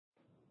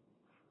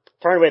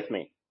Turn with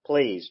me,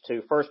 please,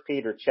 to 1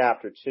 Peter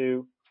chapter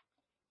 2.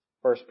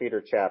 1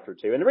 Peter chapter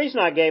 2. And the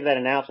reason I gave that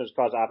announcement is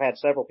because I've had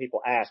several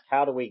people ask,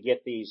 how do we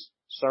get these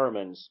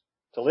sermons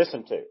to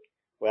listen to?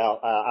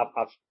 Well,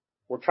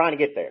 we're trying to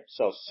get there.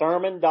 So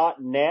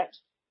sermon.net,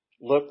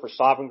 look for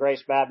Sovereign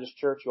Grace Baptist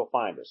Church, you'll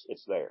find us.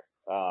 It's there.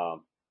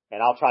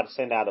 And I'll try to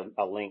send out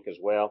a link as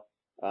well.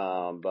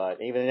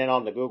 But even then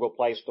on the Google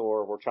Play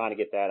Store, we're trying to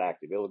get that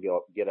active. It'll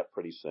get up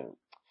pretty soon.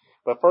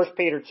 But 1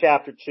 Peter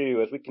chapter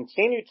 2, as we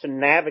continue to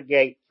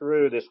navigate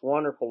through this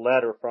wonderful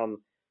letter from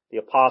the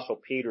Apostle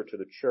Peter to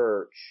the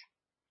church,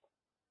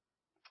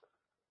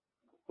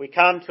 we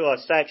come to a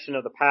section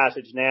of the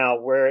passage now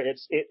where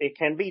it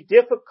can be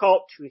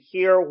difficult to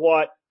hear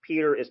what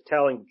Peter is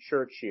telling the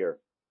church here.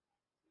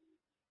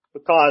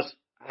 Because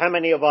how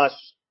many of us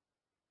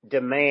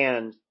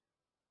demand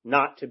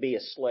not to be a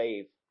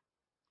slave?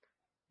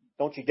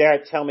 Don't you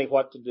dare tell me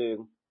what to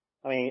do.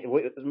 I mean,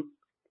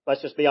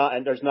 let's just be honest,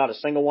 and there's not a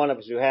single one of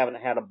us who haven't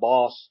had a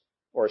boss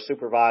or a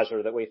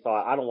supervisor that we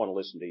thought, I don't want to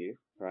listen to you,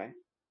 right?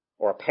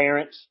 Or a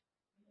parent,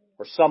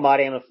 or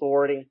somebody in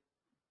authority.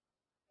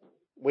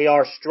 We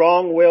are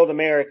strong-willed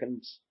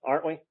Americans,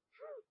 aren't we?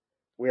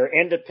 We are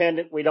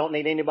independent. We don't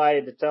need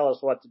anybody to tell us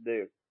what to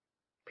do.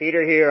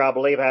 Peter here, I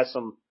believe, has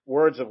some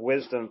words of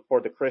wisdom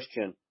for the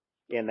Christian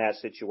in that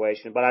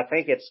situation, but I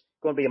think it's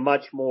going to be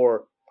much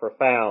more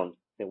profound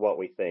than what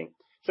we think.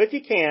 So if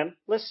you can,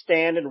 let's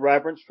stand in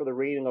reverence for the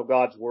reading of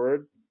God's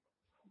Word.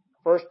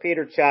 1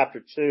 Peter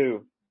chapter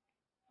 2,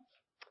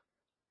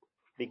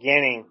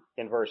 beginning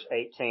in verse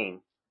 18.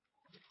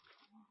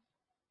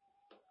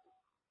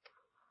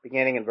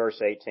 Beginning in verse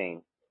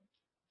 18.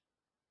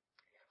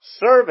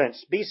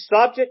 Servants, be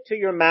subject to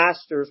your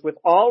masters with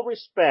all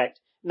respect,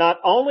 not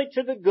only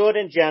to the good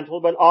and gentle,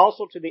 but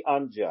also to the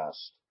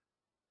unjust.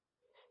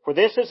 For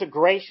this is a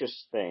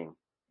gracious thing.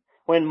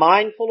 When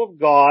mindful of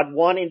God,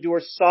 one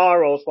endures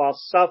sorrows while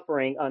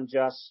suffering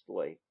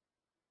unjustly.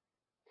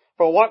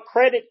 For what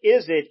credit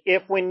is it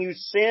if when you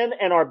sin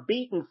and are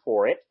beaten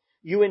for it,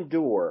 you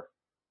endure?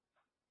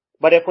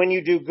 But if when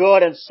you do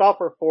good and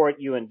suffer for it,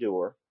 you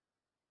endure,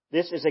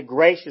 this is a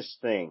gracious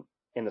thing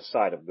in the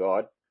sight of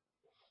God.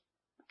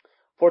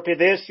 For to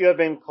this you have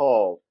been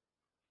called,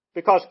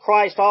 because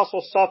Christ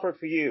also suffered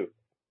for you,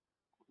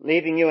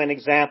 leaving you an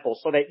example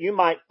so that you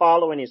might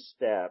follow in his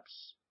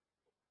steps.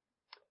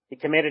 He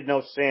committed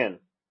no sin,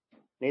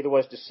 neither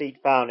was deceit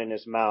found in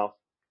his mouth.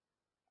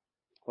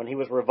 When he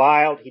was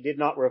reviled, he did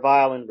not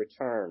revile in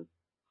return.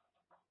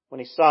 When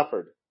he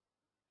suffered,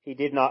 he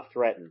did not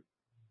threaten,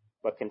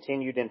 but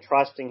continued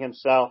entrusting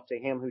himself to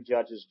him who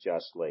judges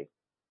justly.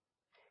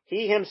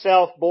 He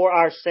himself bore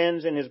our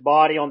sins in his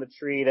body on the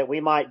tree, that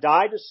we might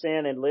die to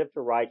sin and live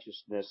to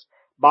righteousness.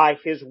 By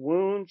his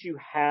wounds you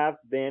have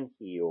been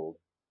healed.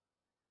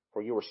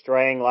 For you were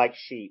straying like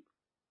sheep,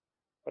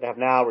 but have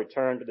now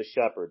returned to the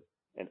shepherd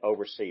and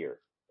overseer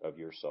of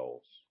your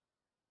souls.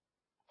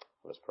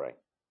 Let's pray.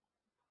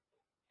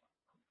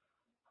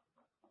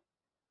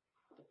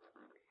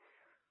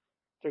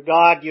 Dear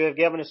God, you have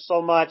given us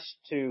so much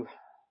to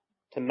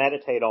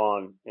meditate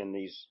on in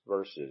these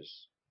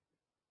verses.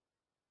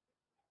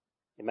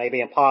 It may be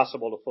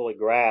impossible to fully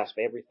grasp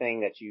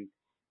everything that you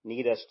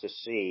need us to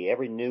see,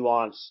 every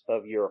nuance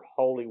of your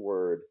holy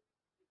word.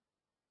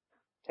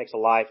 It takes a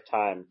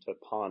lifetime to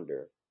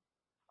ponder.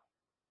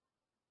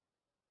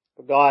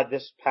 But God,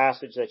 this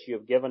passage that you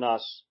have given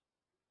us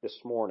this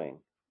morning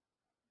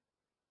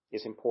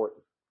is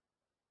important.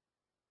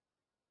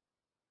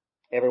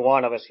 Every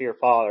one of us here,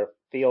 Father,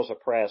 feels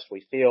oppressed.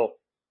 We feel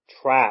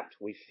trapped.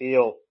 We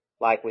feel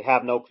like we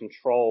have no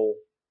control.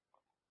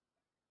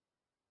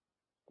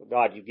 But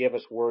God, you give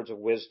us words of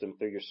wisdom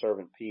through your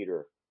servant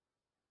Peter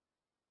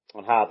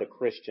on how the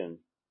Christian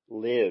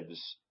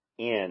lives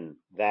in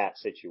that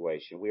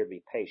situation. We are to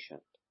be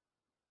patient.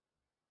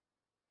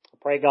 I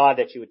pray, God,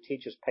 that you would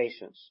teach us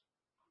patience.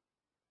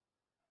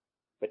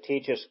 But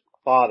teach us,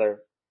 Father,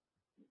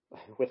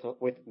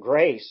 with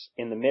grace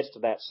in the midst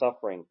of that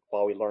suffering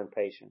while we learn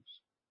patience.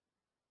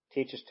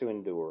 Teach us to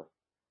endure.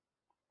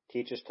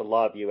 Teach us to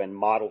love you and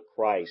model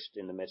Christ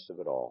in the midst of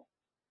it all.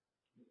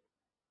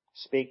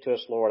 Speak to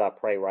us, Lord, I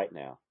pray right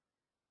now.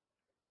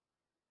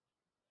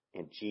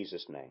 In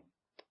Jesus' name,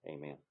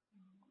 amen.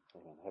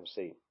 Amen. Have a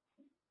seat.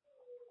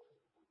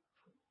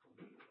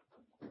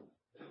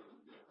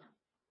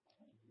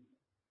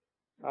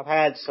 I've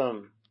had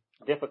some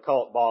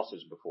difficult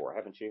bosses before,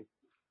 haven't you?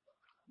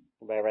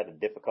 Anybody ever had a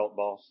difficult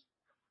boss?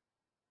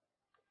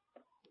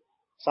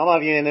 Some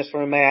of you in this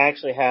room may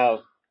actually have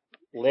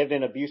lived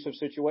in abusive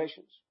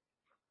situations.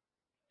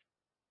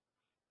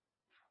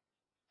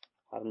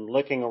 I'm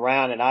looking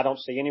around and I don't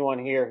see anyone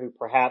here who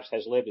perhaps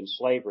has lived in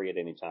slavery at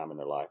any time in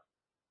their life.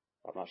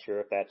 I'm not sure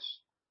if that's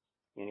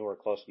anywhere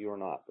close to you or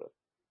not, but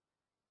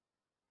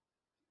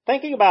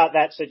thinking about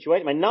that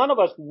situation, I mean, none of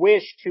us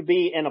wish to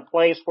be in a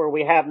place where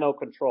we have no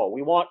control.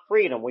 We want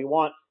freedom. We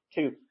want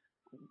to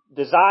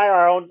desire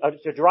our own,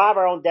 to drive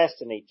our own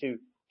destiny, to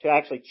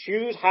actually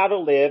choose how to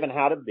live and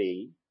how to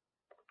be.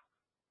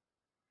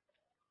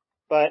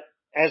 But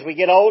As we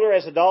get older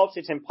as adults,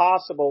 it's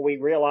impossible, we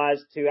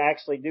realize, to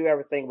actually do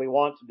everything we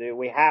want to do.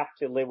 We have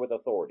to live with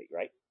authority,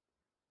 right?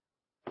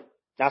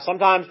 Now,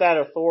 sometimes that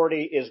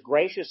authority is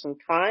gracious and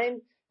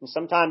kind, and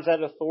sometimes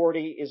that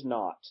authority is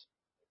not.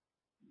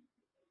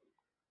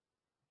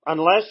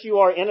 Unless you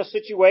are in a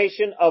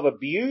situation of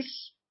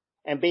abuse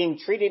and being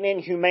treated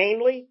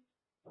inhumanely,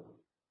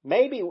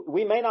 maybe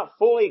we may not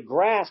fully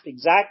grasp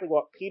exactly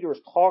what Peter is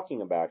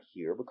talking about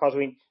here, because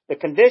the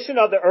condition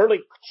of the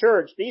early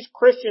church, these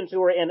Christians who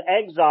were in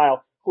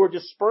exile, who were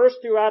dispersed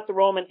throughout the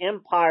Roman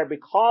Empire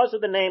because of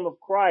the name of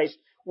Christ,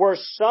 were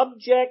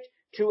subject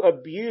to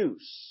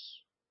abuse.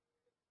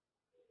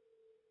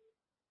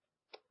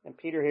 And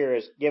Peter here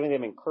is giving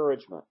them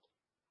encouragement.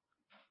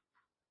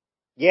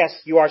 Yes,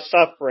 you are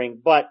suffering,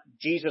 but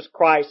Jesus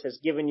Christ has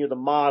given you the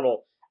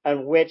model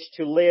on which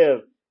to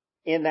live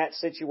in that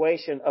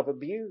situation of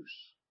abuse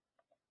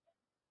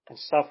and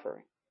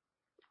suffering.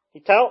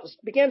 He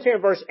begins here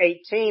in verse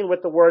 18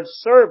 with the word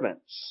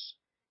servants,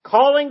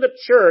 calling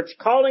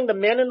the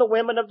men and the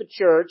women of the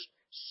church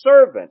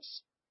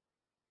servants.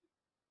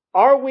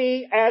 Are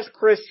we as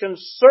Christians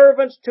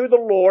servants to the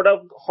Lord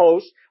of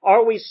hosts?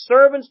 Are we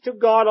servants to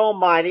God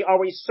Almighty? Are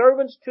we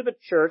servants to the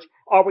church?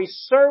 Are we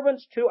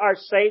servants to our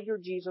Savior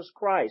Jesus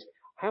Christ?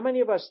 How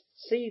many of us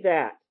see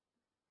that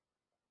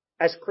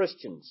as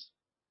Christians?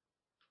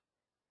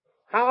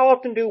 How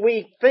often do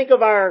we think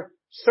of our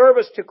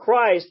service to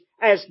Christ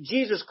as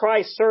Jesus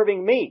Christ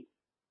serving me?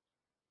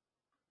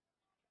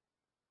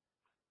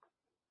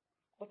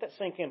 Let that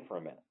sink in for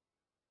a minute.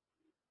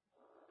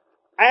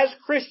 As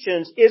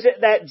Christians, is it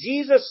that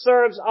Jesus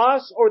serves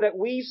us or that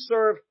we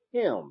serve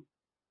Him?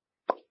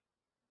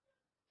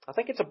 I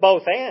think it's a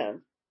both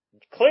and.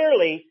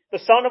 Clearly, the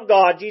Son of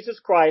God, Jesus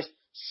Christ,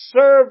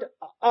 served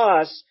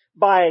us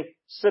by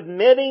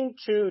submitting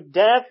to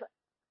death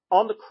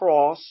on the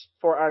cross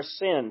for our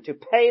sin, to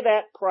pay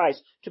that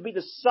price, to be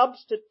the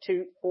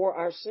substitute for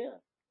our sin.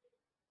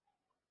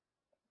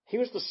 He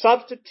was the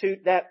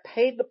substitute that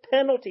paid the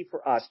penalty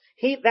for us.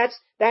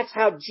 That's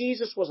how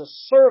Jesus was a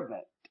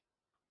servant.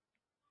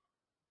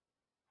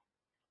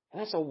 And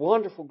that's a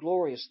wonderful,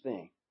 glorious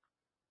thing.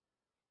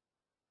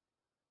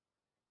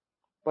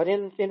 But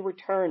in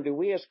return, do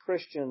we as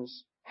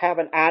Christians have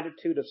an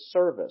attitude of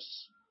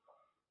service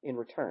in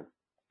return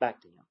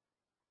back to Him?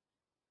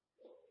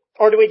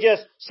 Or do we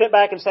just sit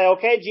back and say,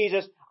 okay,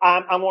 Jesus,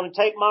 I'm going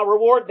to take my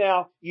reward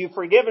now. You've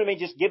forgiven me.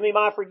 Just give me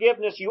my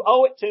forgiveness. You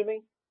owe it to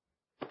me.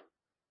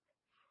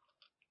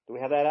 Do we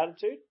have that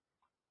attitude?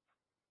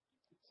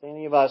 If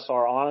any of us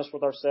are honest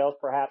with ourselves,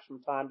 perhaps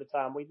from time to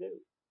time we do.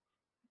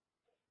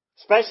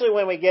 Especially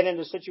when we get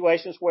into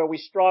situations where we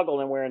struggle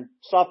and we're in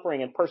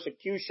suffering and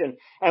persecution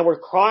and we're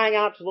crying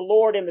out to the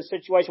Lord in the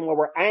situation where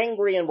we're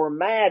angry and we're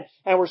mad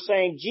and we're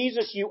saying,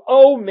 Jesus, you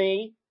owe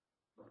me.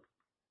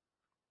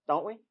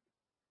 Don't we?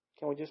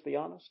 Can we just be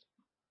honest?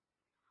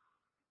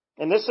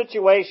 In this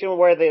situation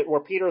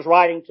where Peter is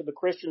writing to the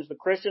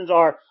Christians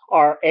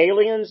are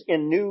aliens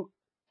in new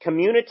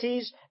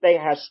communities. They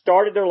have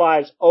started their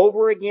lives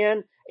over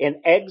again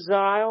in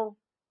exile.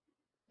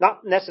 Not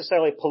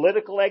necessarily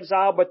political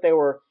exile, but they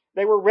were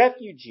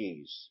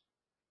refugees,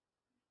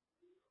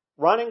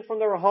 running from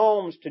their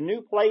homes to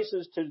new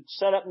places to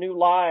set up new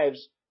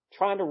lives,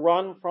 trying to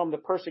run from the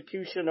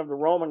persecution of the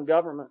Roman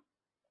government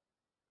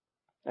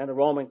and the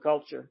Roman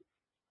culture.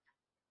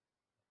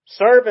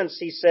 Servants,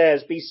 he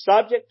says, be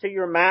subject to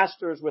your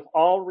masters with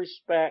all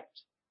respect,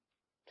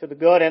 to the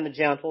good and the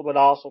gentle, but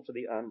also to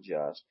the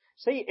unjust.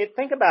 See,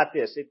 think about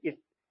this. If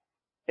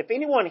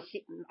anyone,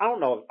 I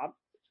don't know, I'm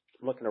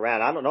looking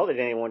around, I don't know that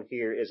anyone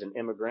here is an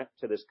immigrant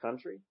to this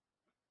country.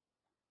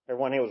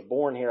 Everyone here was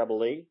born here, I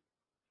believe.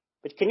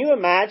 But can you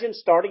imagine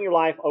starting your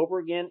life over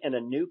again in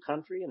a new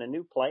country, in a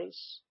new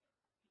place?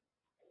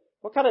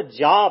 What kind of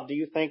job do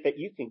you think that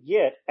you can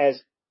get as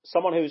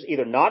someone who's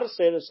either not a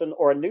citizen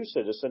or a new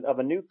citizen of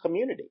a new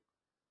community?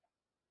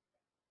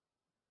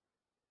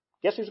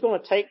 Guess who's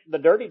going to take the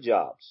dirty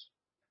jobs?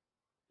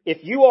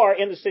 If you are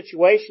in the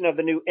situation of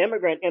the new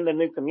immigrant in the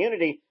new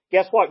community,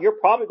 guess what? You're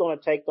probably going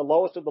to take the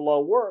lowest of the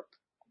low work.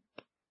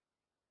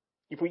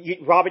 You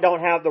probably don't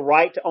have the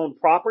right to own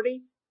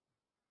property.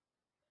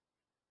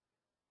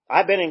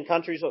 I've been in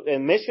countries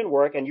in mission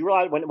work, and you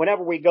realize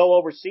whenever we go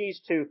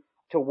overseas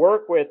to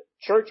work with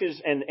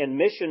churches and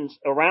missions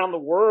around the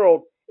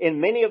world, in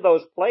many of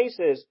those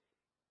places,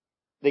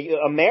 the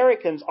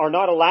Americans are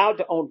not allowed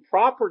to own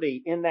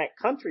property in that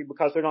country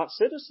because they're not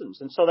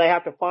citizens. And so they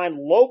have to find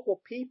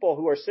local people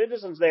who are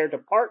citizens there to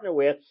partner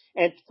with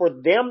and for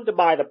them to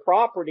buy the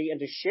property and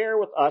to share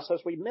with us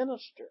as we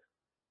minister.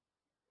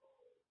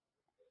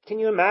 Can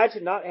you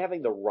imagine not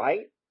having the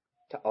right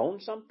to own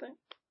something?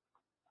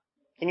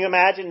 Can you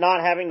imagine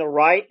not having the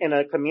right in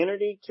a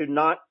community to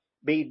not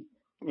be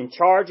in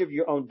charge of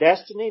your own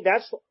destiny?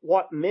 That's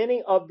what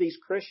many of these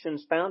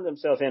Christians found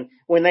themselves in.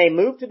 When they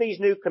moved to these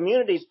new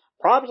communities,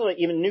 probably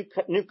even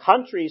new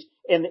countries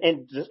and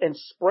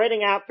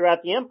spreading out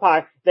throughout the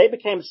empire, they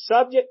became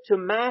subject to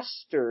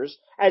masters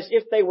as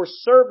if they were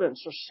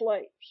servants or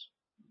slaves.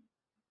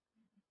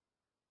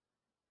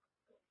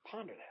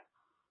 Ponder that.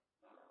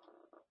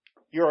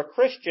 You're a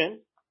Christian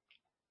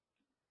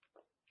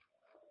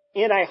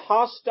in a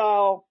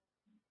hostile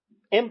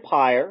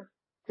empire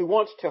who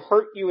wants to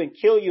hurt you and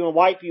kill you and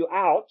wipe you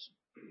out.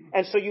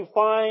 And so you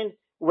find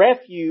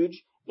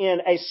refuge in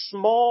a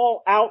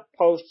small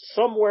outpost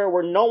somewhere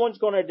where no one's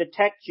going to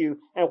detect you.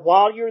 And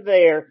while you're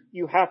there,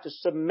 you have to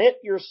submit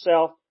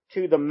yourself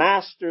to the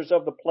masters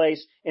of the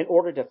place in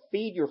order to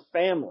feed your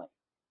family.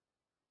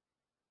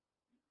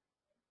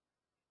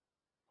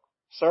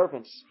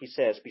 Servants, he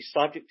says, be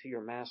subject to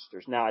your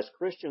masters. Now, as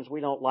Christians, we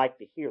don't like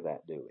to hear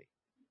that, do we?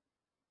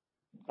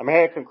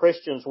 American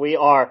Christians, we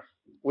are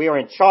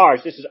in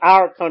charge. This is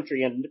our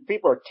country and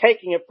people are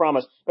taking it from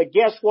us. But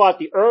guess what?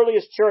 The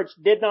earliest church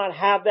did not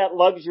have that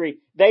luxury.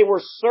 They were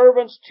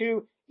servants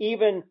to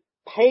even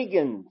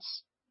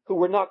pagans who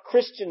were not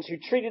Christians, who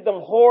treated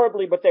them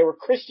horribly, but they were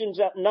Christians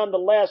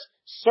nonetheless,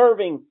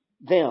 serving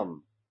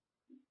them.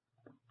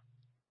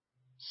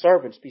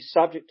 Servants, be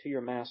subject to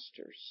your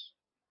masters.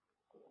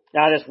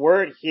 Now, this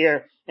word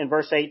here in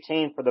verse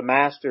 18 for the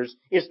masters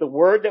is the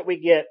word that we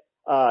get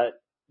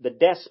the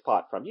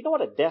despot from. You know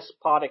what a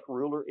despotic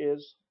ruler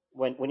is?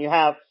 When you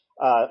have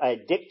a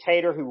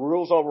dictator who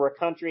rules over a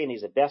country and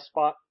he's a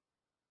despot,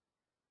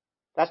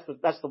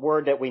 that's the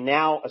word that we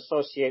now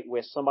associate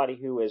with somebody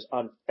who is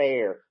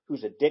unfair,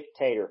 who's a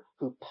dictator,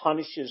 who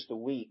punishes the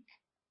weak.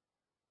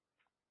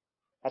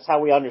 That's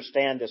how we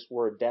understand this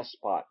word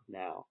despot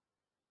now.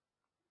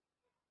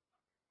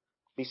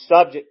 Be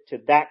subject to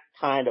that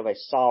kind of a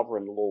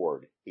sovereign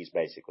lord, he's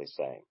basically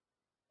saying.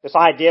 This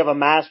idea of a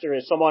master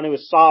is someone who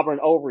is sovereign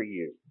over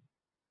you.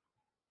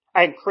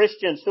 And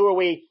Christians, who are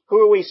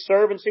we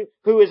servants to?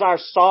 Who is our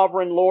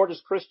sovereign Lord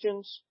as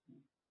Christians?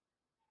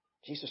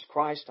 Jesus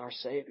Christ, our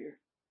Savior.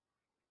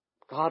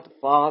 God the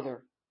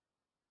Father.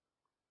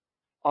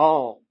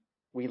 All,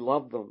 we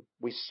love them.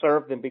 We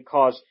serve them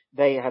because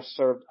they have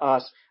served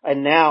us.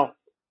 And now,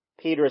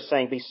 Peter is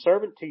saying, be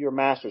servant to your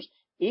masters.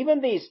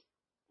 Even these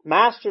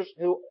masters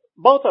who,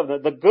 both of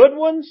them, the good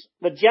ones,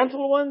 the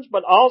gentle ones,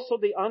 but also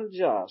the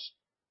unjust.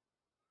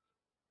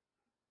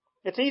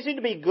 It's easy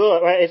to be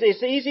good.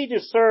 It's easy to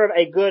serve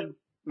a good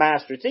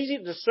master. It's easy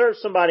to serve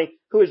somebody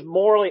who is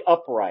morally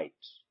upright.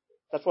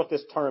 That's what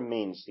this term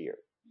means here.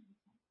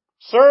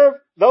 Serve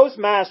those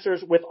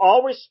masters with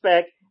all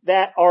respect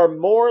that are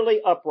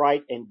morally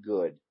upright and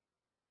good.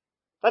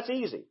 That's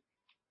easy.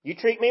 You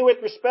treat me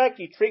with respect,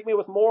 you treat me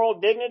with moral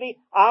dignity,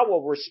 I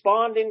will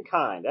respond in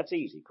kind. That's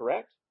easy,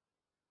 correct?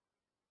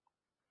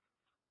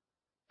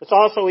 It's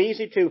also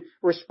easy to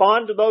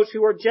respond to those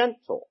who are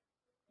gentle.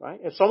 Right?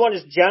 If someone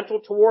is gentle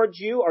towards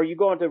you, are you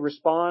going to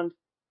respond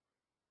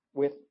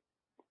with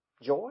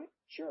joy?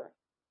 Sure.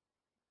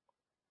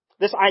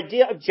 This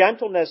idea of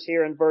gentleness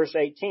here in verse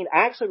 18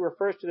 actually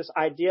refers to this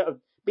idea of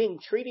being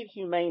treated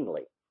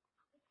humanely.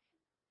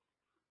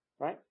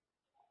 Right?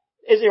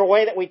 Is there a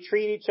way that we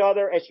treat each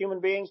other as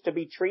human beings to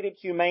be treated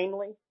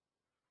humanely?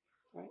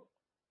 Right?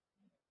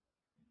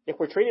 If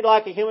we're treated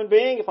like a human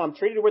being, if I'm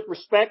treated with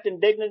respect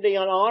and dignity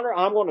and honor,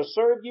 I'm going to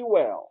serve you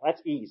well.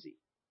 That's easy.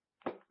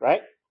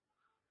 Right?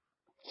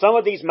 Some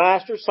of these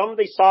masters, some of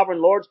these sovereign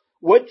lords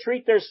would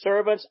treat their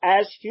servants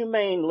as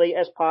humanely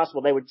as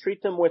possible. They would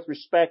treat them with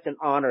respect and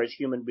honor as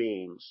human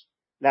beings.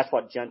 That's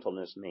what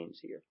gentleness means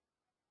here.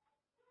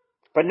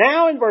 But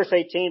now in verse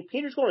 18,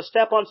 Peter's going to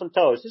step on some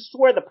toes. This is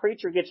where the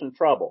preacher gets in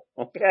trouble.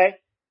 Okay?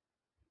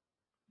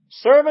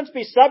 Servants,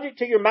 be subject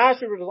to your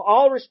masters with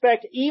all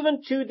respect,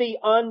 even to the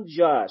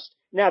unjust.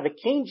 Now, the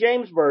King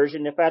James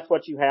Version, if that's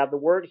what you have, the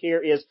word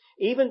here is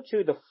even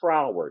to the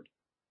froward.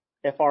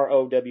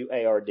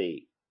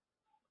 F-R-O-W-A-R-D.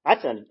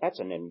 That's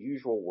an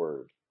unusual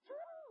word.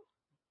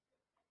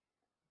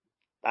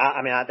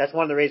 That's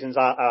one of the reasons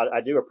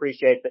I do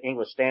appreciate the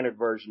English Standard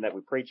Version that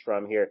we preach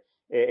from here.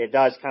 It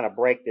does kind of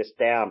break this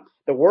down.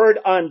 The word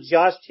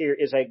unjust here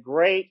is a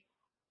great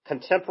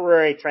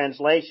contemporary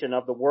translation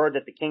of the word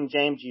that the King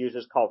James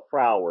uses called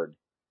froward.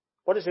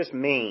 What does this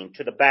mean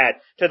to the bad?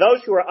 To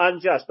those who are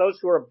unjust, those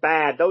who are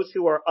bad, those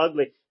who are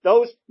ugly,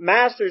 those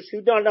masters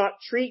who do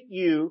not treat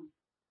you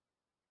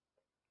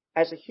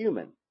as a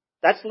human.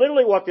 That's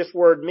literally what this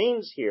word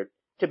means here.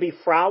 To be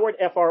froward,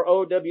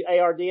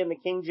 F-R-O-W-A-R-D in the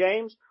King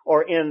James,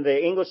 or in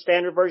the English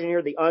Standard Version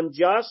here, the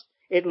unjust.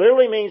 It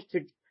literally means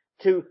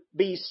to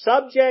be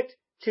subject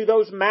to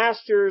those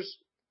masters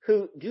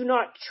who do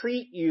not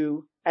treat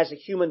you as a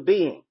human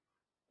being.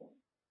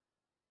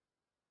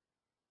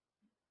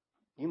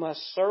 You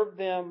must serve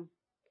them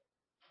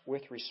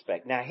with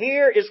respect. Now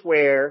here is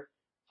where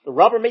the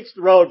rubber meets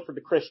the road for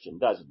the Christian,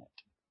 doesn't it?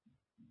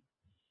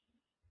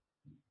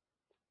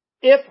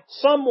 If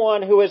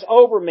someone who is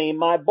over me,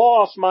 my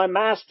boss, my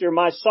master,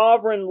 my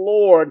sovereign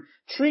Lord,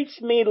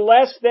 treats me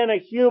less than a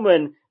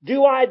human,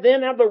 do I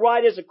then have the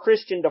right as a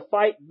Christian to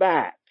fight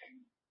back?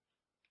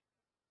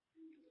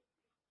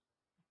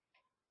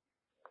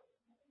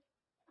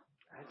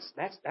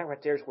 That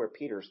right there is where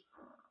Peter's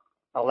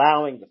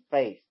allowing the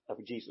faith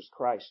of Jesus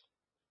Christ,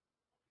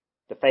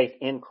 the faith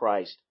in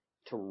Christ,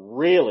 to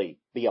really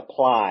be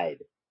applied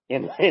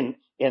in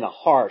a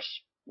harsh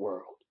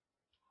world.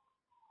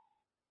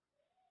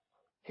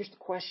 Here's the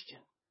question.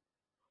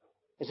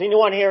 Is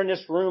anyone here in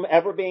this room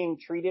ever being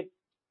treated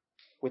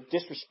with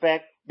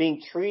disrespect,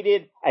 being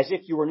treated as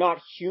if you were not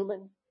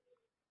human?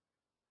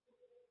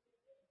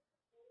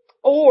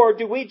 Or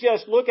do we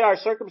just look at our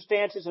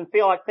circumstances and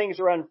feel like things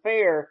are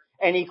unfair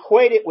and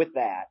equate it with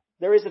that?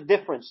 There is a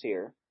difference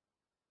here.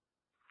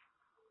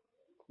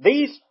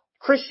 These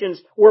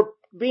Christians were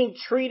being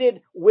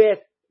treated with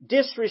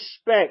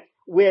disrespect,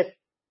 with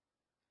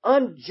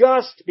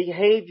unjust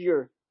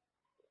behavior.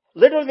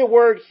 Literally, the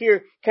word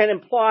here can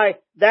imply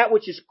that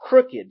which is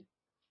crooked.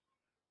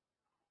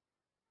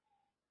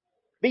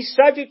 Be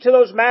subject to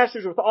those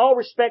masters with all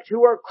respect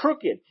who are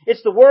crooked.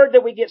 It's the word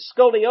that we get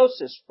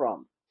scoliosis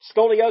from.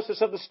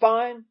 Scoliosis of the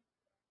spine.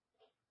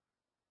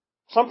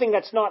 Something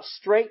that's not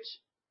straight,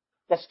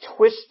 that's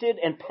twisted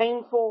and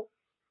painful.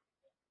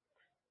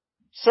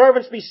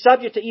 Servants, be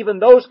subject to even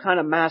those kind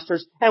of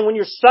masters. And when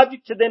you're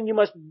subject to them, you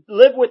must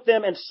live with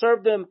them and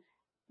serve them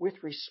with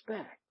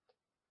respect.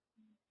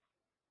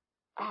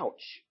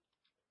 Ouch.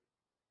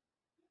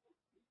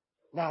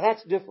 Now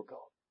that's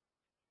difficult.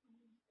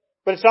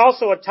 But it's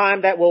also a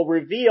time that will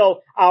reveal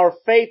our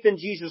faith in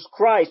Jesus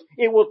Christ.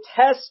 It will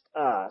test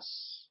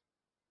us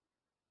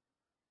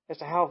as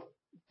to how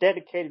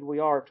dedicated we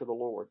are to the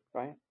Lord,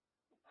 right?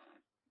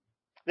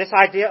 This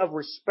idea of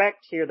respect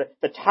here,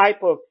 the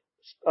type of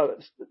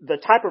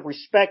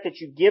respect that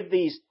you give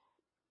these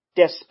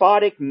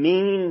despotic,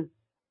 mean,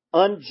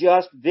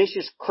 unjust,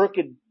 vicious,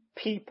 crooked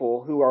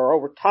people who are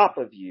over top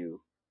of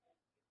you.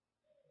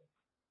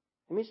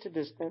 It means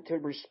to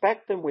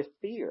respect them with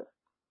fear.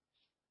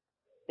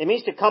 It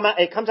means it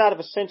comes out of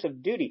a sense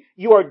of duty.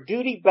 You are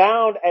duty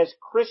bound as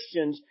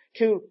Christians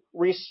to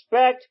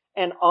respect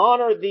and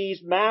honor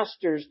these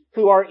masters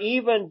who are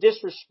even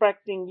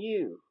disrespecting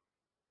you.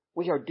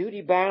 We are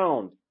duty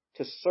bound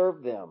to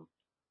serve them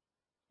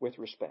with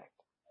respect.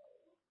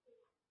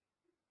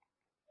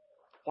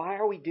 Why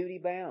are we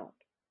duty bound?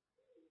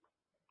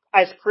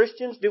 As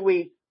Christians, do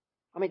we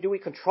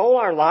control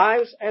our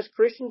lives as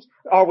Christians?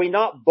 Are we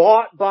not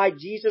bought by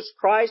Jesus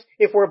Christ?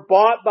 If we're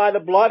bought by the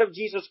blood of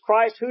Jesus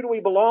Christ, who do we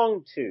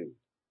belong to?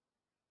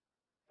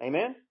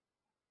 Amen?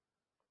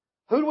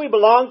 Who do we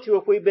belong to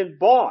if we've been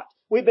bought?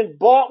 We've been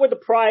bought with a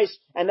price,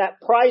 and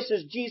that price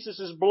is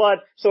Jesus' blood.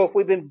 So if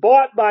we've been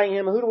bought by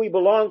Him, who do we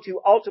belong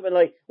to?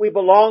 Ultimately, we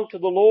belong to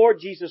the Lord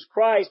Jesus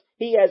Christ.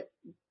 He has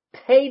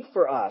paid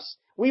for us.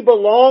 We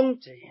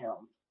belong to Him.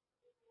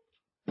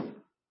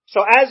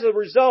 So as a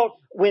result,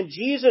 when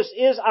Jesus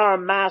is our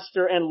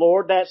Master and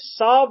Lord, that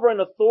sovereign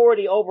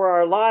authority over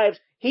our lives,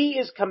 He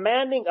is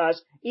commanding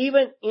us,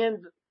 even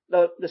in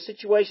the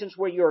situations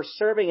where you are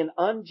serving an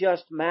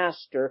unjust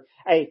master,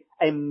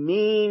 a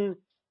mean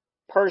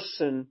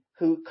person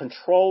who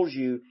controls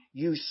you,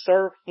 you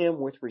serve him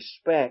with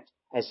respect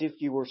as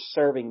if you were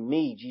serving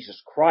me,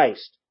 Jesus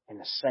Christ, in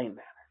the same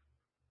manner.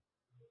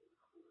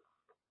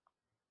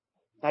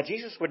 Now,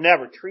 Jesus would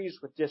never treat us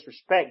with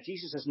disrespect.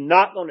 Jesus is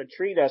not going to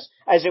treat us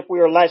as if we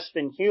are less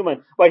than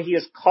human, but He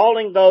is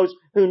calling those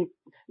who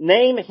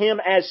name Him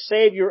as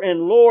Savior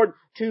and Lord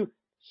to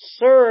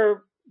serve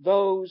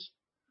those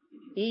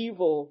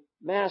evil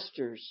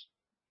masters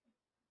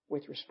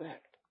with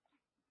respect.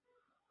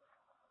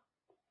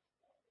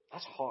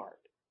 That's hard.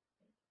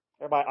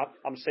 Everybody,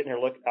 I'm sitting here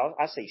looking,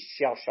 I see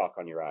shell shock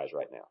on your eyes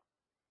right now.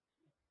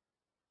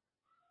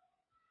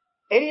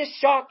 It is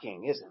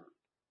shocking, isn't it?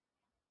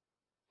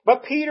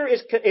 But Peter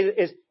is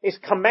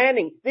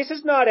commanding. This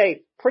is not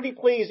a pretty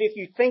please if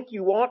you think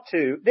you want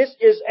to. This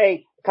is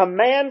a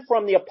command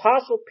from the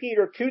Apostle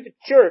Peter to the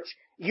church.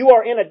 You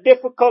are in a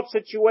difficult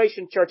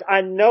situation, church. I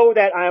know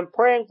that. I am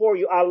praying for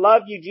you. I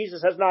love you.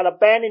 Jesus has not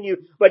abandoned you.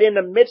 But in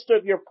the midst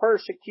of your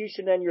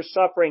persecution and your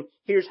suffering,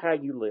 here's how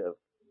you live.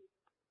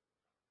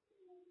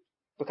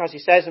 Because he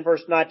says in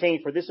verse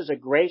 19, for this is a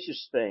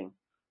gracious thing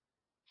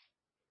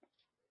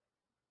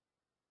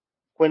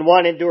when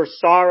one endures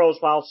sorrows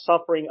while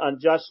suffering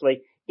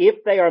unjustly,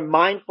 if they are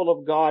mindful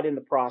of God in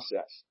the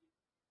process.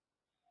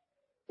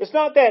 It's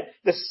not that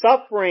the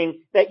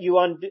suffering that you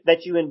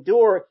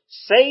endure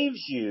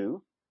saves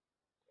you.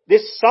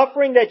 This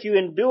suffering that you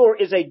endure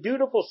is a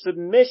dutiful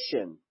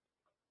submission.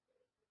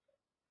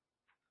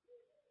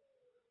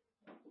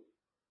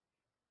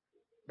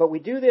 But we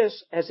do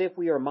this as if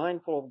we are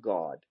mindful of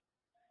God.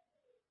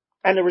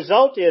 And the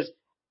result is,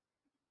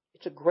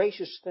 it's a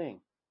gracious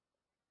thing.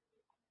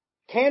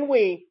 Can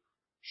we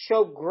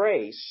show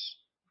grace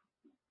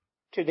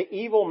to the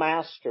evil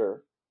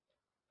master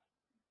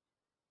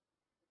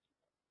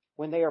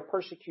when they are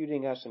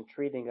persecuting us and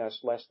treating us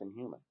less than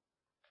human?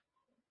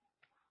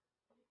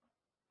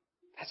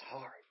 That's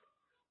hard.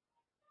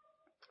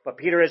 But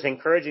Peter is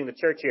encouraging the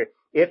church here.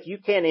 If you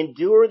can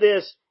endure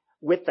this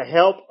with the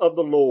help of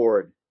the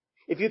Lord,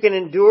 if you can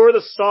endure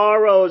the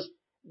sorrows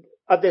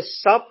of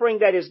this suffering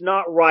that is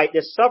not right,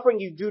 this suffering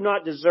you do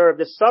not deserve,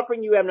 this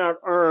suffering you have not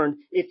earned,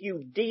 if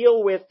you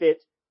deal with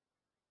it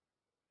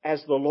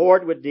as the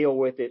Lord would deal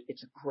with it,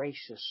 it's a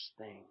gracious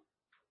thing.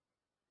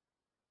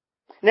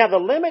 Now the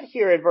limit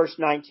here in verse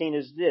 19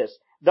 is this.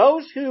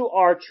 Those who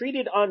are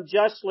treated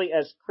unjustly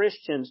as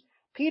Christians,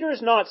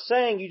 Peter's not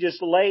saying you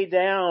just lay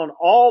down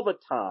all the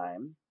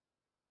time.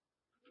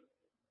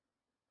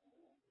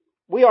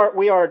 We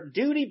are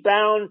duty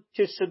bound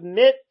to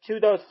submit to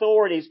the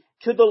authorities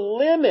to the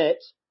limit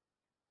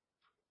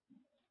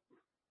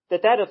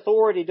that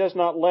authority does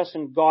not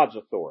lessen God's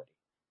authority.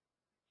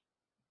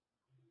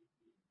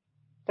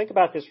 Think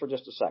about this for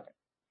just a second.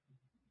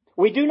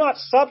 We do not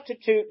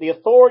substitute the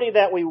authority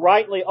that we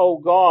rightly owe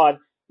God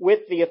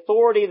with the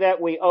authority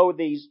that we owe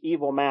these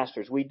evil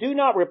masters. We do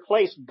not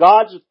replace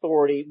God's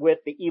authority with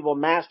the evil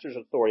master's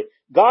authority.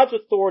 God's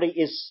authority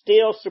is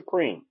still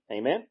supreme.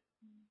 Amen?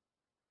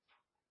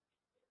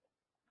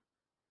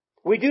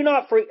 We do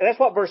not, that's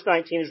what verse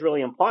 19 is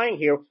really implying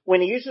here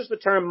when he uses the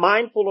term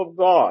mindful of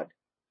God.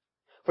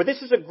 For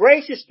this is a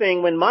gracious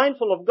thing. When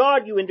mindful of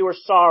God, you endure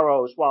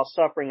sorrows while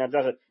suffering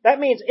unjustly. That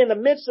means in the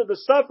midst of the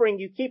suffering,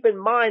 you keep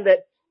in mind that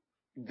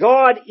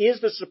God is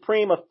the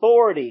supreme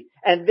authority,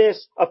 and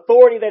this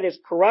authority that is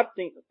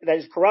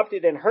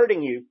corrupted and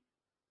hurting you,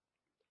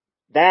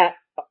 that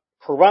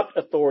corrupt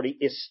authority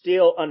is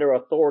still under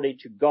authority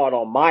to God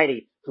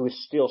Almighty, who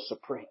is still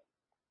supreme.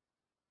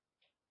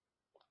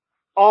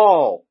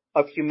 All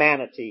of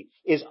humanity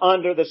is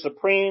under the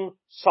supreme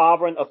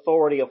sovereign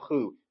authority of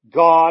who?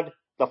 God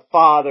the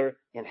Father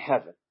in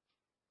heaven.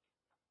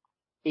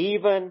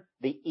 Even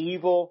the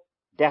evil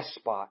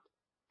despot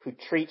who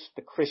treats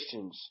the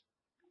Christians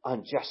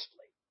unjustly.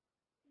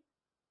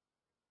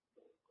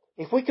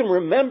 If we can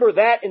remember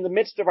that in the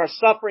midst of our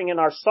suffering and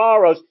our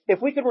sorrows,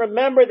 if we can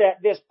remember that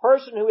this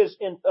person who is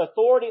in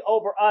authority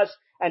over us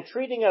and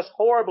treating us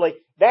horribly,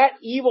 that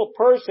evil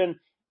person,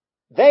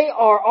 they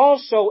are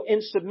also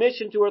in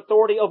submission to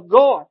authority of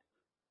God.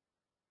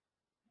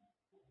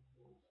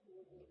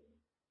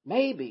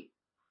 Maybe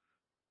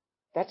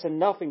that's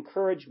enough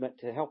encouragement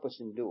to help us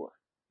endure.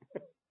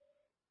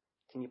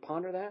 Can you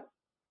ponder that?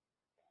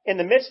 In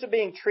the midst of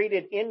being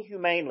treated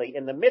inhumanely,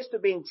 in the midst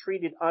of being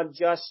treated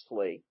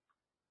unjustly,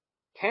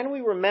 can we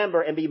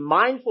remember and be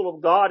mindful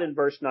of God in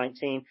verse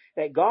 19,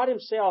 that God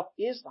Himself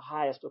is the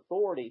highest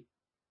authority?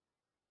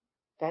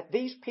 That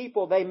these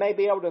people, they may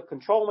be able to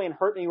control me and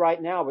hurt me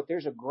right now, but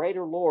there's a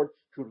greater Lord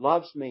who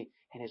loves me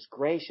and is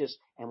gracious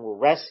and will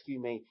rescue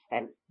me.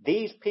 And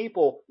these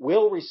people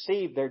will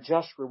receive their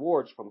just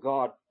rewards from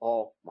God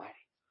Almighty.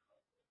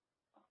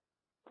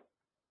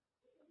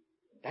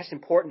 That's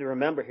important to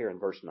remember here in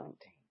verse 19.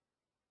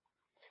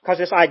 Because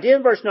this idea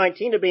in verse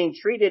 19 of being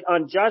treated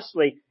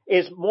unjustly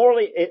is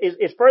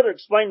further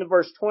explained in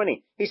verse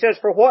 20. He says,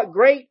 For what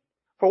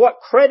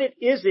credit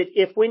is it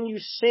if when you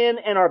sin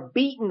and are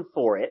beaten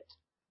for it,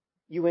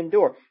 you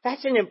endure?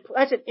 That's an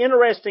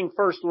interesting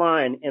first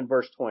line in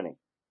verse 20.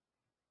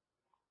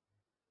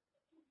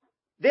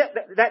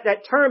 That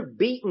term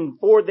beaten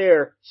for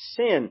their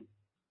sin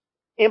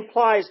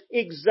implies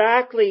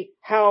exactly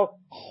how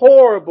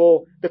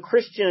horrible the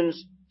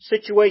Christians'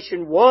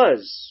 situation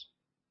was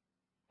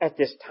at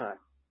this time.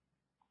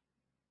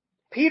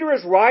 Peter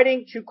is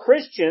writing to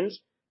Christians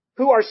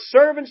who are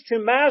servants to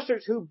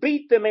masters who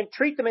beat them and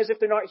treat them as if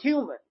they're not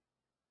human.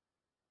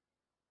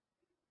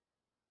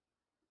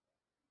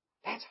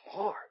 That's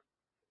hard.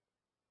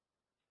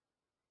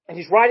 And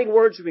he's writing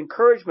words of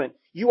encouragement.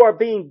 You are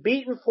being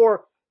beaten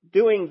for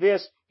doing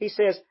this. He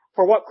says,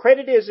 for what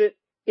credit is it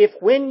if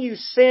when you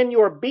sin, you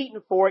are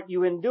beaten for it,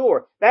 you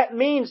endure? That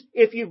means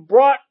if you've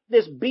brought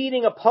this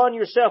beating upon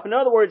yourself. In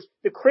other words,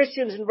 the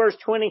Christians in verse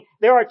 20,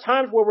 there are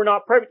times where we're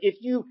not perfect. If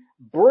you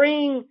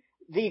bring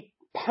the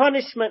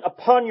punishment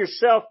upon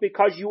yourself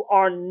because you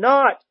are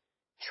not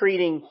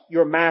treating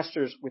your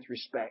masters with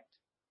respect,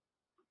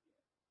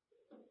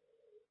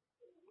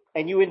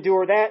 and you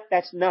endure that,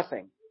 that's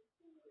nothing.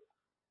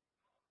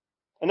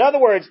 In other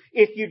words,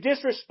 if you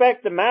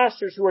disrespect the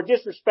masters who are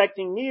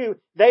disrespecting you,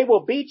 they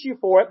will beat you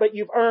for it, but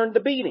you've earned the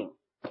beating.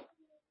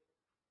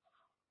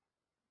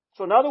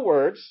 So in other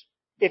words,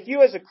 if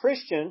you as a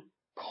Christian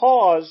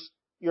cause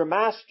your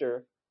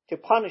master to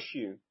punish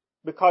you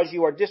because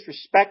you are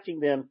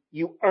disrespecting them,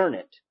 you earn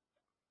it.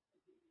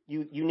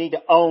 You need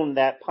to own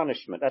that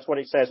punishment. That's what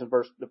it says in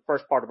the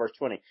first part of verse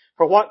 20.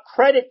 For what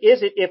credit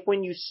is it if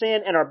when you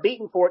sin and are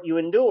beaten for it, you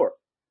endure?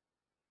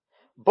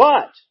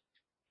 But,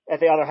 at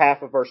the other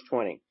half of verse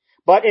 20,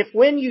 but if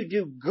when you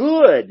do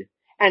good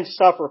and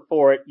suffer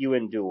for it, you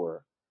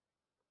endure,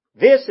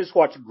 this is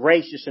what's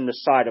gracious in the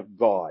sight of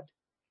God.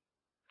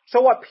 So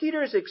what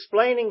Peter is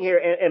explaining here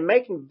and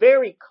making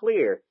very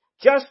clear,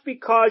 just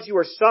because you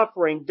are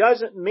suffering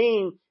doesn't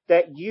mean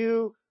that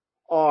you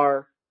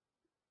are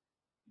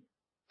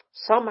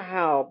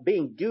somehow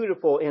being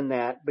dutiful in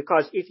that,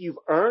 because if you've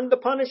earned the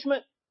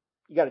punishment,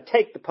 you got to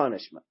take the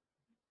punishment.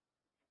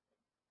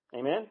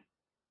 Amen?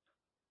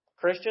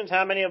 Christians,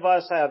 how many of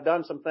us have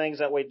done some things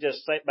that we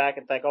just sit back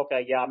and think,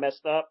 okay, yeah, I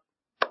messed up.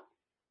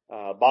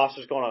 Boss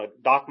is going to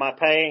dock my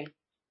pay.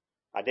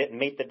 I didn't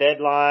meet the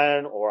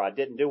deadline, or I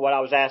didn't do what I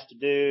was asked to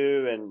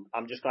do, and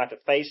I'm just going to have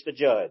to face the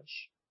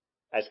judge.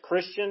 As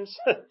Christians,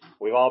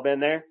 we've all been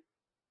there.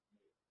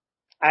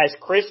 As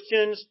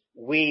Christians,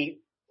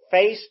 we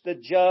face the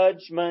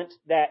judgment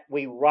that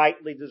we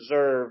rightly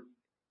deserve,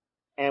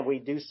 and we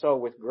do so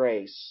with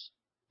grace.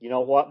 You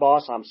know what,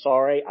 boss? I'm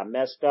sorry. I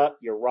messed up.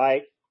 You're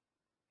right.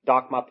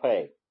 Dock my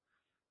pay.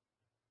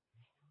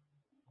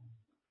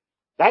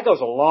 That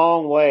goes a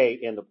long way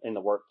in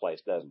the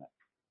workplace, doesn't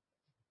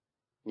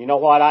it? You know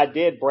what? I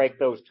did break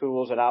those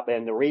tools,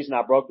 and the reason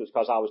I broke them was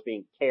because I was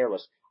being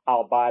careless.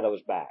 I'll buy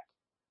those back.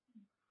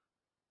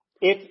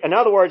 In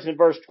other words, in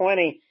verse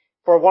 20,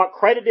 for what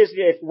credit is it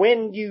if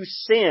when you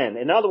sin?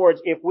 In other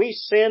words, if we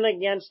sin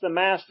against the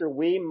master,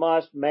 we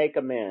must make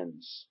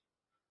amends.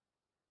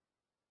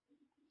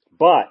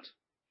 But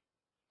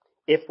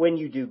if when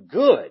you do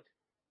good,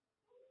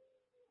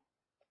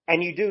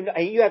 and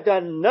you have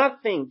done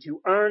nothing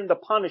to earn the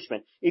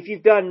punishment, if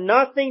you've done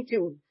nothing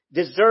to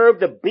deserve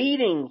the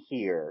beating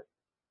here,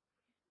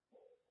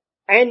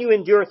 and you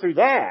endure through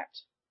that,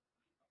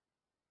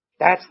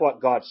 that's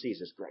what God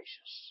sees as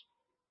gracious.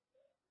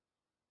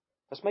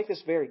 Let's make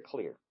this very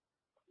clear.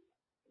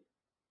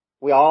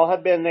 We all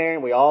have been there,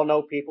 and we all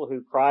know people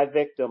who cry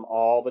victim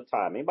all the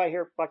time. Anybody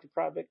here like to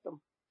cry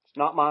victim? It's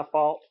not my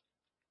fault.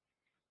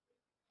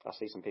 I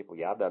see some people,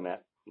 yeah, I've done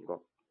that.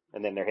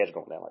 And then their head's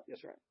going down like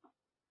this, right?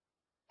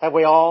 Have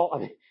we all? I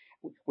mean,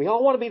 we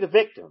all want to be the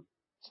victim.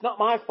 It's not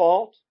my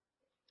fault.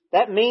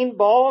 That mean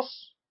boss,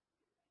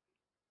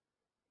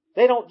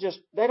 they don't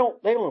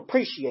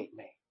appreciate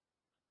me.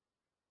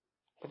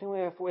 But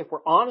anyway, if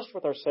we're honest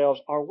with ourselves,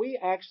 are we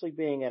actually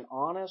being an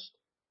honest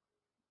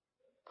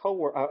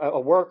a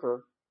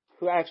worker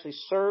who actually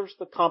serves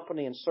the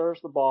company and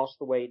serves the boss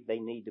the way they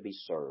need to be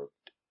served?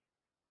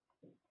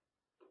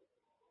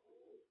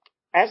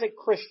 As a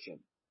Christian,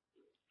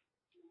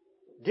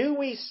 do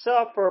we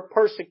suffer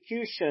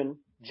persecution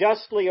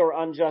justly or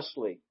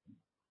unjustly?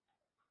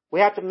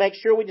 We have to make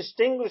sure we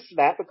distinguish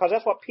that, because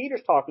that's what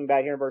Peter's talking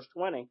about here in verse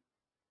 20.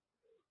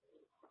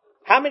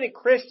 How many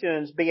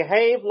Christians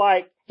behave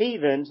like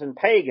heathens and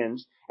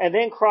pagans and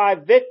then cry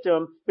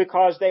victim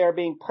because they are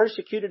being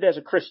persecuted as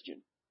a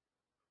Christian?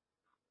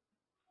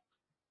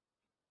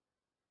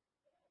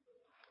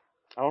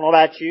 I don't know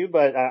about you,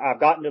 but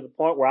I've gotten to the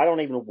point where I don't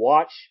even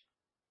watch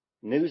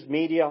news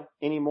media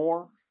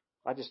anymore.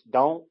 I just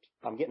don't.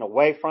 I'm getting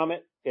away from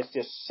it. It's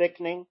just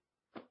sickening.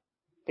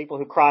 People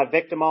who cry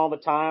victim all the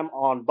time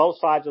on both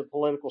sides of the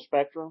political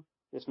spectrum.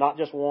 It's not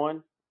just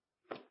one.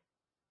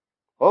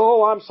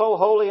 Oh, I'm so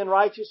holy and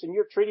righteous and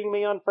you're treating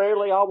me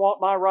unfairly. I want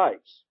my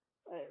rights.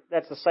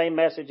 That's the same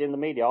message in the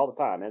media all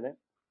the time, isn't it?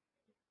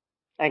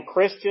 And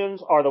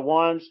Christians are the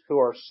ones who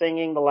are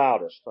singing the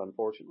loudest,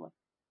 unfortunately.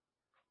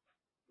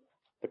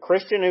 The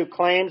Christian who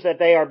claims that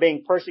they are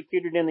being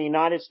persecuted in the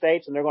United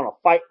States and they're going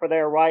to fight for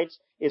their rights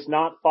is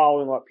not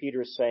following what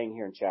Peter is saying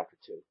here in chapter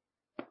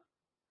 2.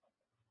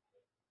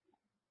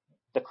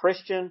 The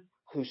Christian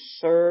who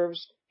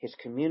serves his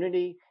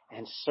community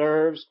and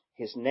serves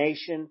his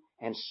nation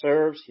and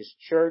serves his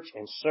church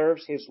and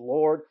serves his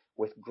Lord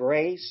with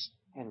grace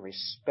and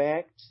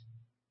respect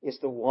is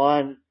the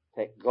one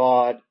that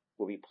God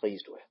will be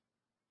pleased with.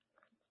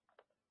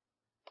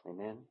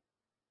 Amen.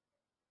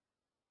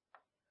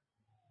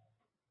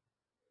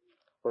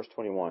 Verse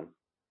 21.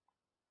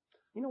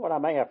 You know what? I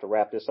may have to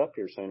wrap this up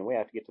here soon, and we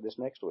have to get to this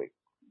next week.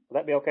 Will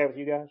that be okay with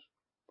you guys?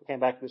 We came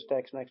back to this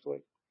text next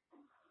week.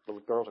 The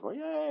girls are going,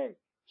 yay!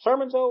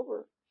 Sermon's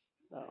over.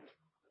 No.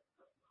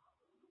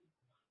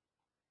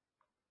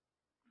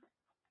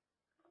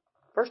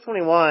 Verse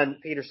 21,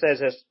 Peter says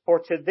this, for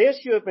to this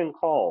you have been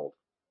called,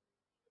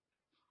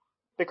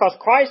 because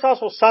Christ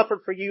also suffered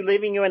for you,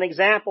 leaving you an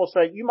example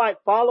so that you might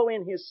follow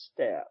in his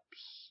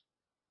steps.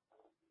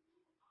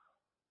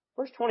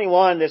 Verse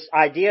 21, this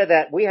idea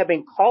that we have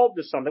been called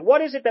to something.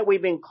 What is it that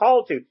we've been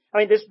called to? I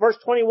mean, this verse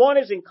 21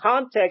 is in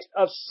context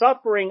of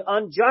suffering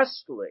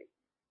unjustly.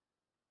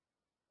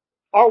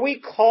 Are we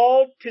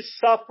called to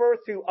suffer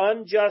through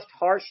unjust,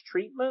 harsh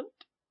treatment?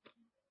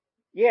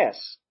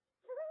 Yes.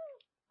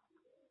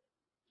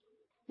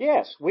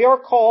 Yes, we are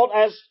called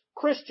as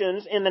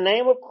Christians in the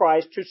name of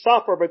Christ to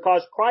suffer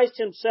because Christ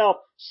himself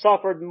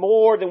suffered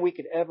more than we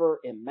could ever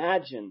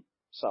imagine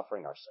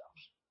suffering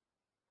ourselves.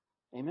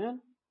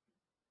 Amen?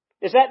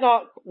 Is that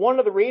not one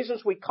of the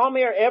reasons we come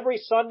here every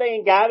Sunday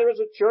and gather as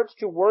a church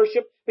to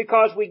worship?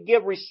 Because we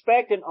give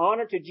respect and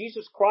honor to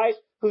Jesus Christ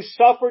who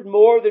suffered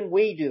more than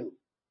we do.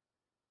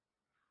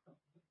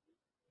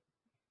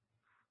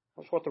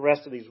 That's what the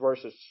rest of these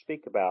verses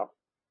speak about.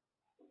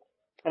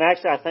 And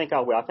actually, I think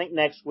I will. I think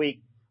next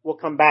week we'll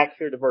come back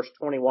here to verse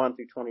 21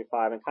 through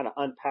 25 and kind of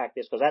unpack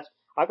this, because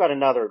I've got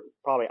another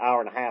probably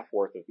hour and a half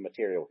worth of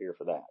material here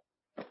for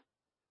that.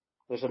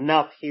 There's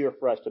enough here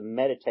for us to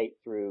meditate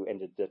through and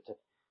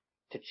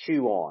to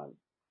chew on.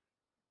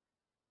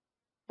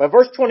 But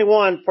verse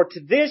 21, for to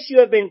this you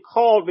have been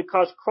called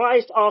because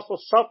Christ also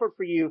suffered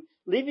for you,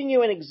 leaving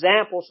you an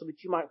example so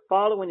that you might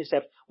follow in his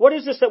steps. What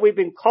is this that we've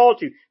been called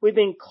to? We've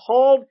been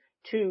called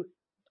to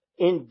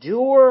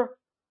endure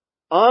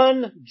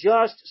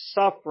unjust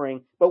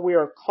suffering, but we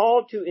are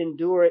called to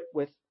endure it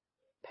with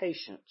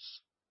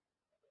patience,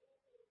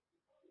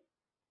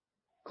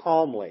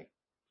 calmly,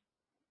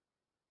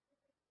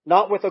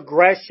 not with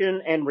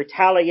aggression and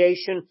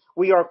retaliation.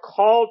 We are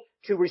called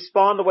to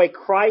respond the way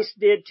Christ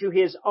did to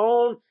his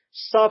own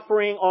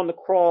suffering on the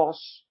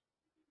cross.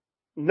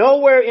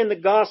 Nowhere in the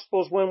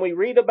Gospels when we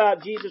read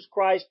about Jesus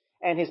Christ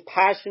and His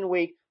Passion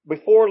Week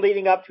before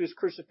leading up to His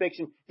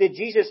crucifixion did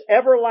Jesus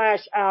ever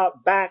lash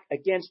out back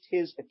against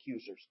His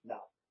accusers. No.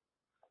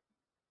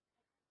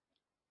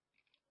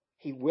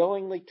 He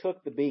willingly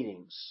took the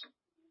beatings.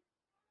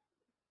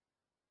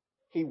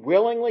 He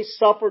willingly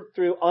suffered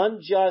through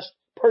unjust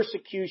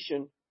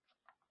persecution.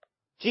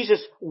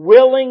 Jesus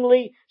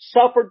willingly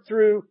suffered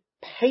through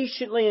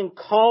patiently and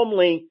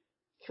calmly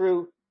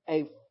through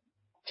a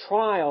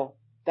trial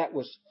that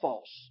was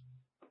false.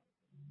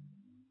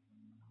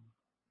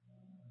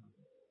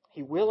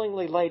 He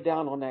willingly laid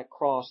down on that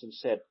cross and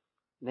said,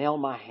 "Nail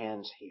my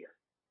hands here."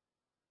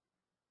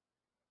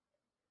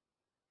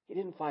 He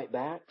didn't fight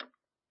back.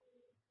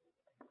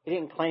 He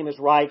didn't claim his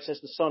rights as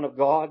the Son of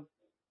God.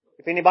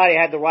 If anybody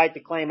had the right to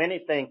claim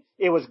anything,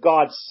 it was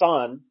God's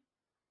Son.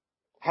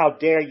 How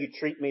dare you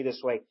treat me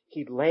this way?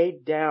 He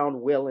laid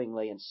down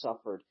willingly and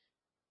suffered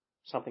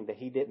something that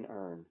He didn't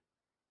earn.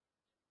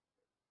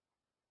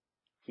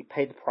 He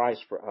paid the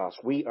price for us.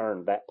 We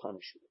earned that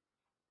punishment.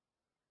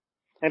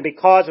 And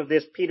because of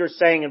this, Peter's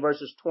saying in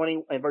verse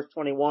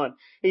 21,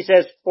 he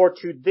says, "For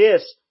to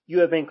this you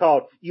have been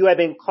called. You have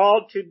been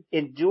called to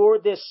endure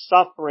this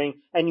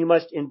suffering, and you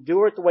must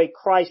endure it the way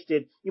Christ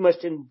did. You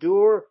must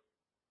endure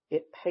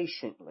it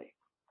patiently.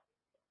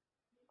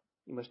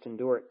 You must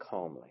endure it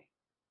calmly."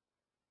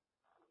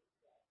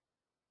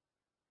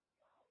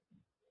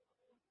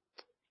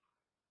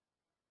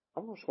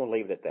 I'm just going to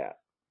leave it at that.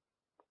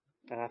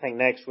 And I think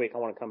next week I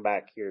want to come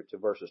back here to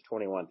verses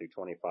 21 through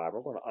 25.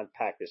 We're going to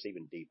unpack this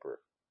even deeper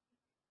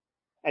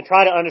and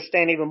try to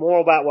understand even more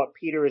about what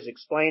Peter is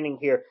explaining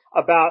here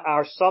about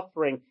our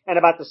suffering and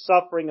about the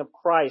suffering of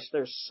Christ.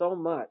 There's so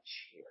much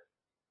here.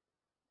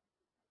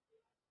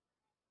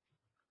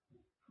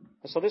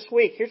 And so this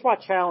week, here's my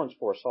challenge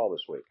for us all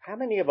this week. How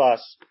many of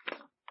us,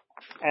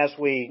 as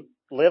we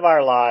live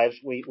our lives,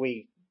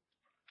 we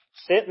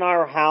sit in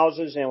our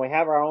houses and we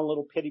have our own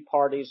little pity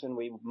parties and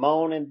we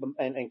moan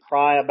and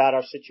cry about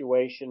our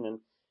situation and,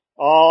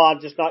 "Oh,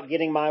 I'm just not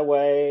getting my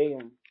way."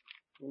 And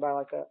anybody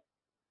like that?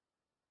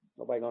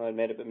 Nobody going to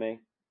admit it but me.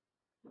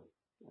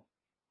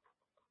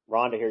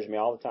 Rhonda hears me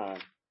all the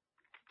time.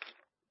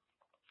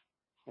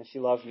 And she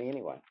loves me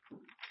anyway.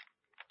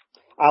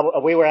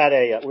 We were at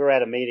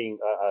a meeting,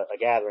 a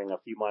gathering a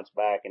few months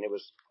back, and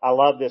I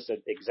love this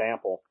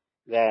example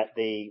that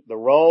the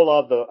role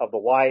of the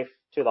wife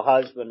to the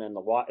husband and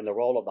the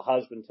role of the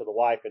husband to the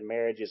wife in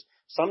marriage is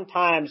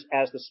sometimes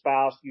as the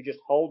spouse you just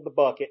hold the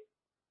bucket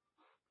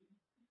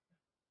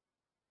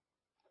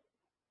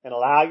and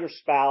allow your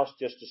spouse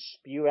just to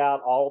spew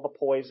out all the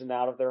poison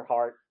out of their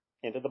heart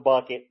into the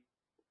bucket.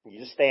 You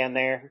just stand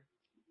there,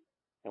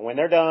 and when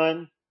they're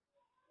done,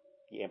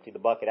 you empty the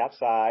bucket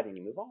outside and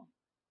you move on.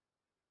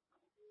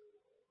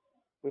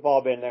 We've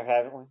all been there,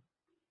 haven't we?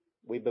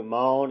 We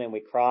bemoan and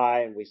we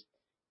cry and we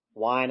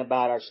whine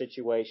about our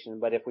situation.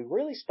 But if we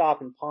really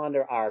stop and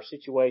ponder our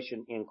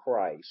situation in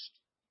Christ,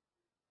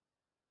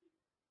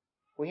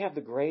 we have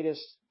the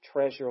greatest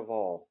treasure of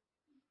all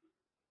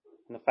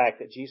in the fact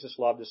that Jesus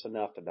loved us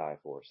enough to die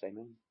for us.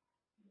 Amen?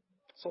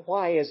 So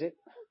why is it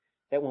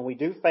that when we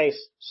do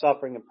face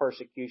suffering and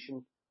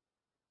persecution,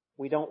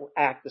 we don't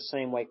act the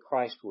same way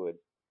Christ would?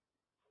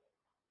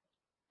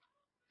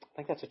 I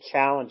think that's a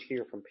challenge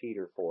here from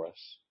Peter for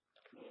us.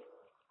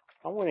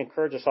 I want to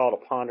encourage us all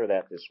to ponder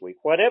that this week.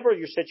 Whatever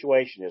your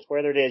situation is,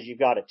 whether it is you've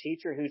got a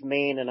teacher who's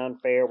mean and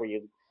unfair, whether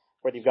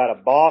you've got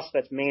a boss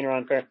that's mean or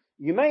unfair,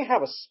 you may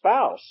have a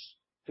spouse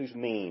who's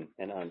mean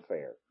and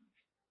unfair.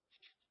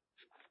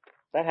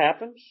 That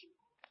happens.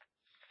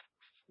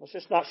 Let's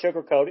just not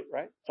sugarcoat it,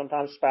 right?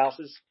 Sometimes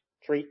spouses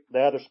treat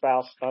the other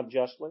spouse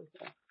unjustly.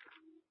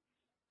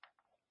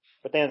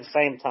 But then at the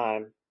same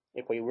time,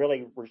 if we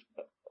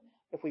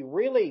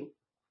really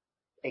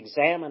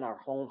examine our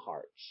own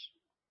hearts,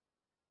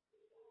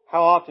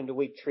 how often do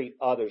we treat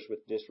others with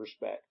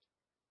disrespect?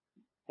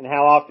 And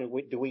how often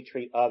do we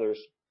treat others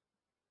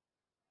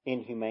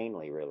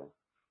inhumanely, really?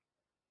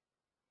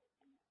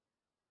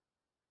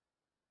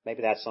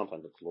 Maybe that's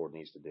something that the Lord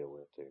needs to deal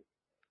with too.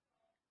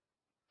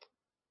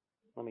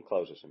 Let me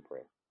close this in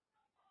prayer.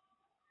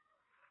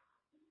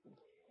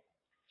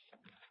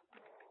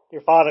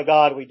 Dear Father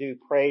God, we do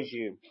praise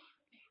You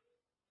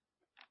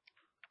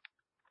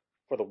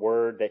for the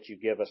word that You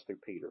give us through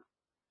Peter.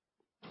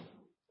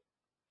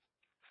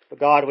 But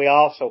God, we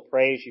also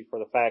praise You for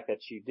the fact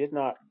that You did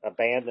not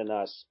abandon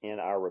us in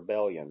our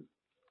rebellion.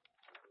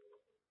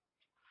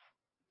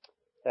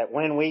 That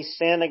when we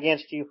sin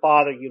against You,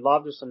 Father, You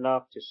loved us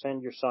enough to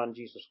send Your Son,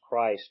 Jesus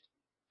Christ,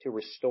 to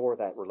restore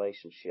that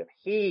relationship.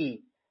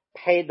 He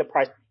paid the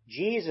price.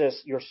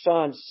 Jesus, Your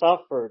Son,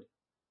 suffered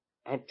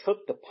and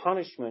took the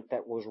punishment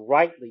that was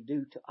rightly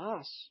due to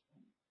us.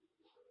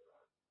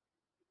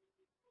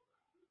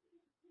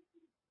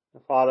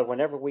 And Father,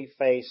 whenever we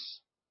face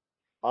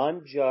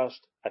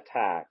unjust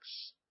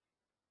attacks,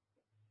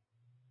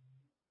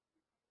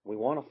 we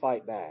want to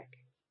fight back.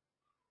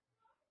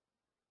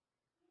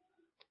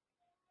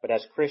 But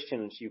as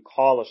Christians, You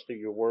call us through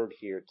Your word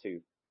here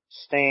to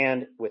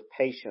stand with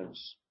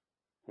patience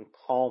and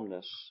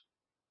calmness.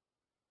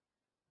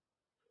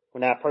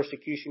 When that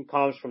persecution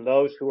comes from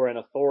those who are in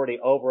authority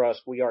over us,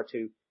 we are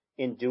to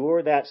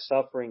endure that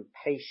suffering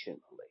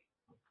patiently.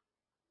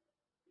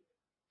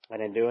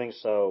 And in doing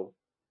so,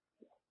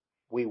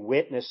 we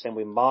witness and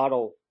we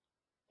model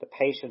the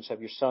patience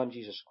of your Son,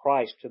 Jesus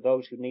Christ, to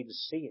those who need to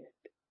see it.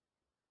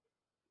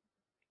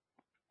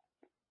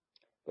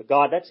 But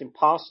God, that's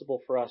impossible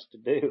for us to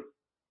do.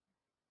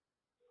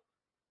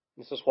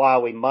 This is why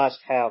we must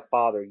have,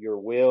 Father, your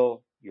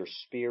will, your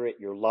Spirit,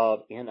 your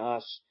love in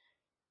us.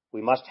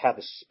 We must have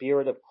the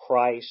Spirit of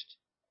Christ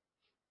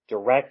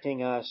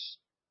directing us,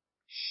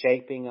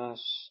 shaping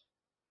us,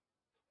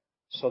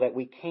 so that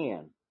we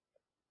can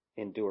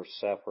endure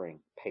suffering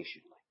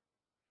patiently.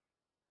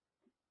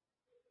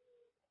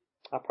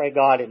 I pray,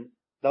 God, and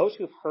those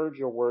who've heard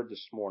your word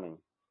this morning,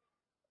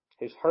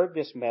 who's heard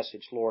this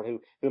message, Lord,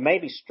 who may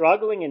be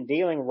struggling and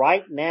dealing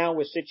right now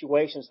with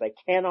situations they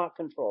cannot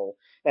control,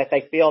 that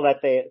they feel that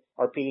they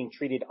are being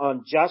treated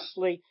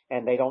unjustly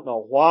and they don't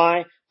know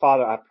why.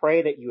 Father, I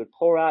pray that you would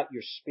pour out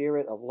your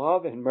Spirit of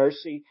love and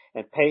mercy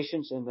and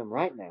patience in them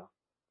right now.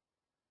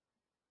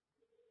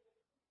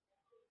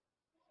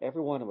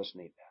 Every one of us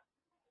need that.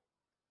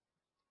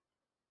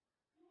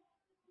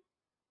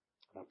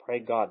 And I pray,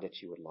 God,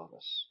 that you would love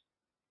us,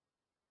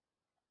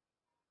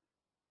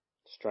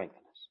 strengthen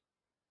us,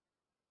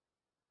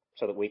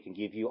 so that we can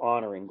give you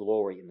honor and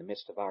glory in the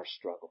midst of our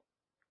struggle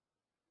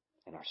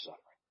and our suffering.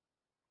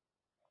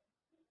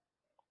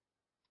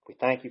 We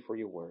thank you for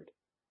your word,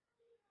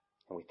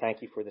 and we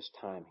thank you for this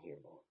time here,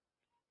 Lord.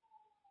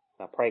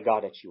 And I pray,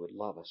 God, that you would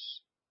love us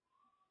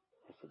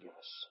and forgive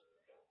us.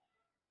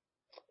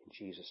 In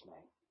Jesus'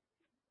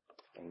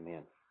 name,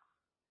 amen.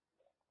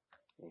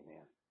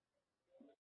 Amen.